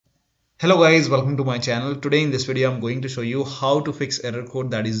Hello guys, welcome to my channel. Today in this video I'm going to show you how to fix error code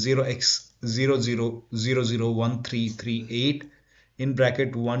that is 0x00001338 in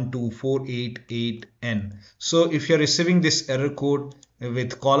bracket 12488N. So if you're receiving this error code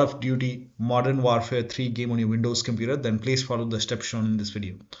with Call of Duty Modern Warfare 3 game on your Windows computer, then please follow the steps shown in this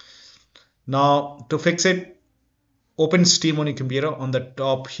video. Now to fix it, open Steam on your computer. On the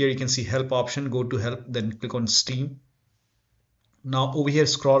top here you can see help option. Go to help, then click on Steam. Now over here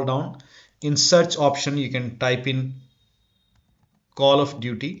scroll down. In search option you can type in Call of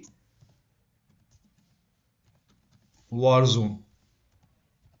Duty Warzone.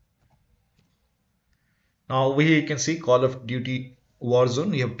 Now over here you can see Call of Duty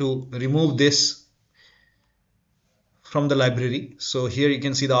Warzone. You have to remove this from the library. So here you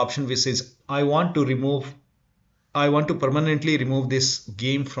can see the option which says I want to permanently remove this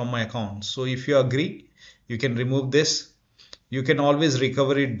game from my account. So if you agree, you can remove this. You can always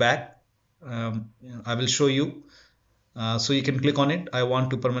recover it back. I will show you. So you can click on it. I want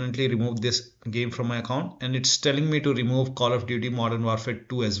to permanently remove this game from my account, and it's telling me to remove Call of Duty Modern Warfare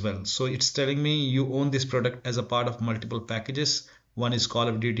 2 as well. So it's telling me you own this product as a part of multiple packages. One is Call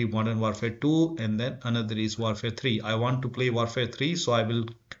of Duty Modern Warfare 2 and then another is Warfare 3. I want to play Warfare 3, so I will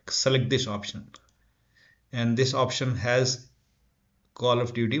select this option, and this option has Call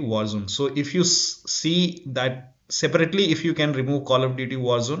of Duty Warzone. So if you see that separately, if you can remove Call of Duty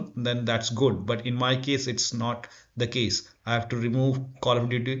Warzone, then that's good, but in my case it's not the case. I have to remove Call of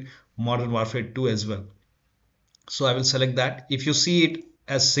Duty Modern Warfare 2 as well. So I will select that. If you see it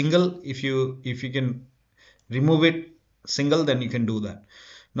as single, if you can remove it single, then you can do that.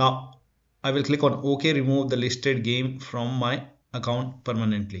 Now I will click on OK, remove the listed game from my account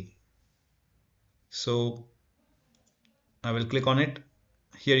permanently. So I will click on it.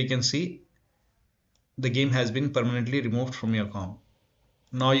 Here you can see the game has been permanently removed from your account.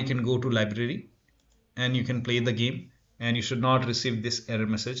 Now you can go to library and you can play the game, and you should not receive this error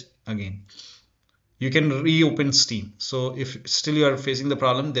message again. You can reopen Steam. So if still you are facing the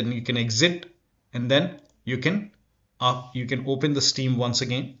problem, then you can exit, and then you can open the Steam once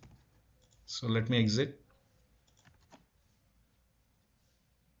again. So let me exit.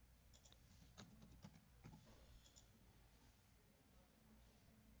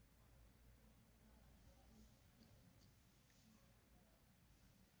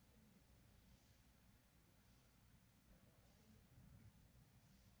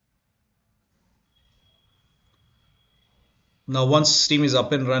 Now once Steam is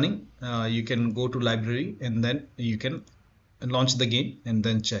up and running, you can go to library and then you can launch the game and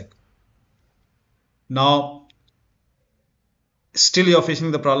then check. Now still you're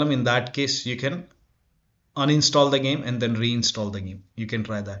facing the problem. In that case, you can uninstall the game and then reinstall the game. You can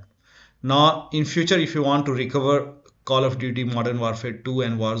try that. Now in future, if you want to recover Call of Duty Modern Warfare 2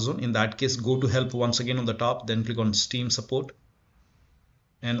 and Warzone, in that case go to help once again on the top, then click on Steam support,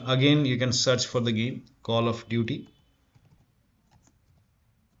 and again you can search for the game Call of Duty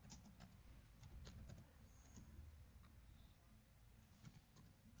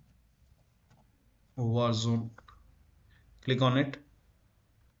Warzone. Click on it.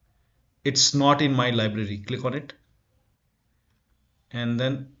 It's not in my library. Click on it, and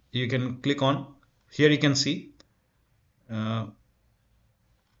then you can click on here. You can see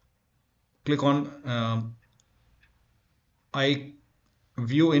click on I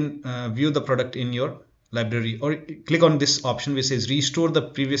view the product in your library, or click on this option which says restore the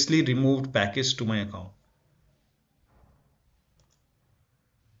previously removed package to my account.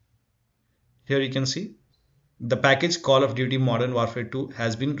 Here you can see the package Call of Duty Modern Warfare 2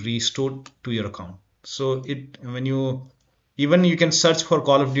 has been restored to your account. So you can search for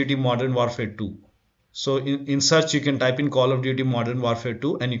Call of Duty Modern Warfare 2. So in search you can type in Call of Duty Modern Warfare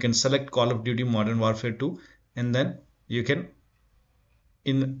 2 and you can select Call of Duty Modern Warfare 2, and then you can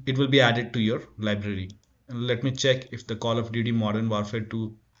it will be added to your library. And let me check if the Call of Duty Modern Warfare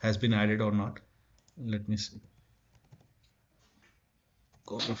 2 has been added or not. Let me see.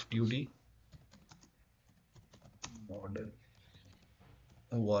 Call of Duty Modern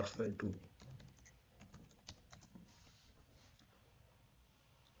Warfare 2.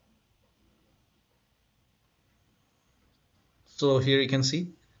 So here you can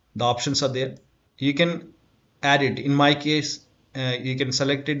see the options are there. You can add it. In my case, you can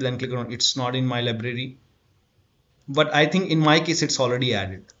select it, then click on it's not in my library, but I think in my case it's already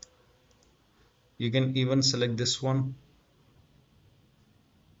added. You can even select this one,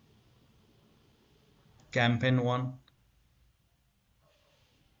 campaign 1.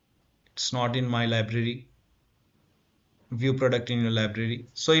 It's not in my library. View product in your library.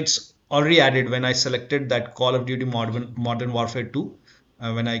 So it's already added when I selected that Call of Duty Modern Warfare 2.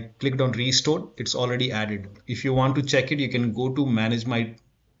 when I clicked on restore, it's already added. If you want to check it, you can go to manage my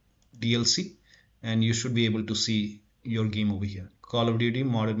DLC and you should be able to see your game over here. Call of Duty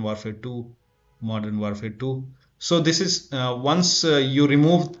Modern Warfare 2, Modern Warfare 2. So this is once you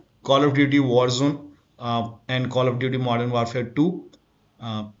remove Call of Duty Warzone and Call of Duty Modern Warfare 2,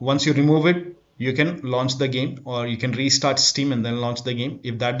 once you remove it, you can launch the game, or you can restart Steam and then launch the game.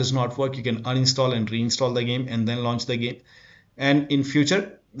 If that does not work, you can uninstall and reinstall the game and then launch the game. And in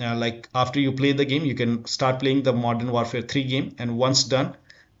future, like after you play the game, you can start playing the Modern Warfare 3 game, and once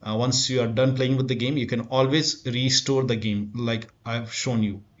you are done playing with the game, you can always restore the game like I've shown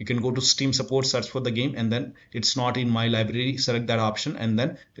you. You can go to Steam support, search for the game, and then it's not in my library, select that option and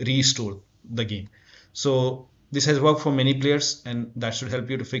then restore the game. So this has worked for many players, and that should help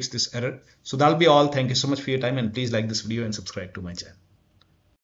you to fix this error. So that'll be all. Thank you so much for your time, and please like this video and subscribe to my channel.